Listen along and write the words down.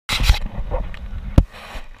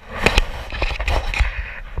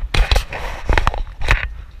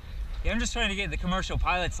Yeah, I'm just trying to get the commercial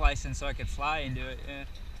pilot's license so I could fly and do it. Yeah.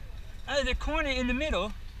 Oh, the corner in the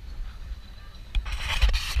middle.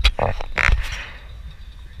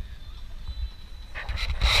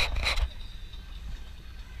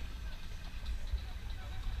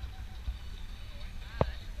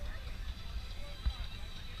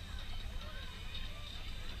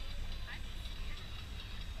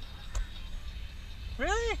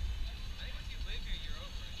 Really?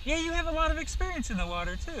 Yeah, you have a lot of experience in the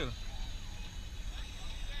water too.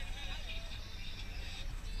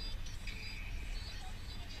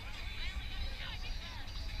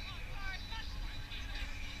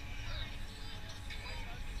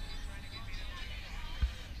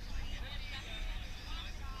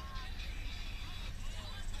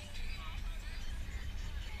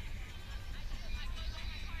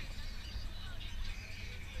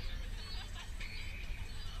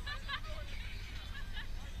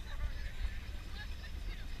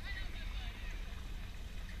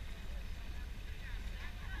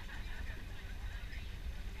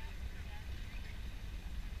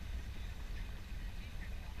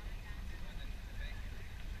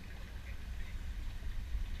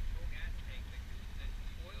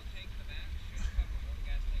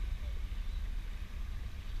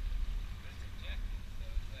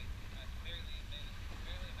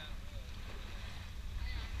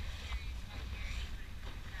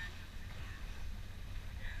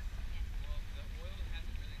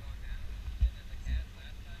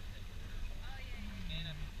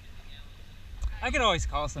 I could always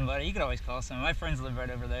call somebody. You could always call someone. My friends live right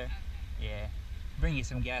over there. Yeah. Bring you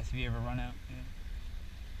some gas if you ever run out. Yeah.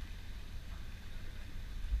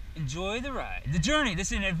 Enjoy the ride. The journey.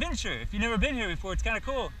 This is an adventure. If you've never been here before, it's kind of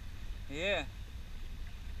cool. Yeah.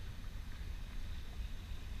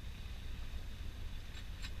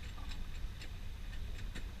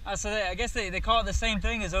 So I guess they call it the same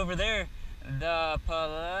thing as over there. The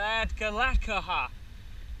Palatka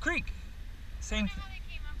Creek. Same thing.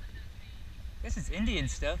 I guess it's Indian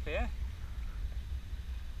stuff, yeah.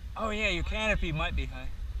 Oh yeah, your canopy might be high.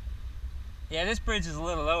 Yeah, this bridge is a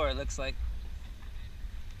little lower, it looks like.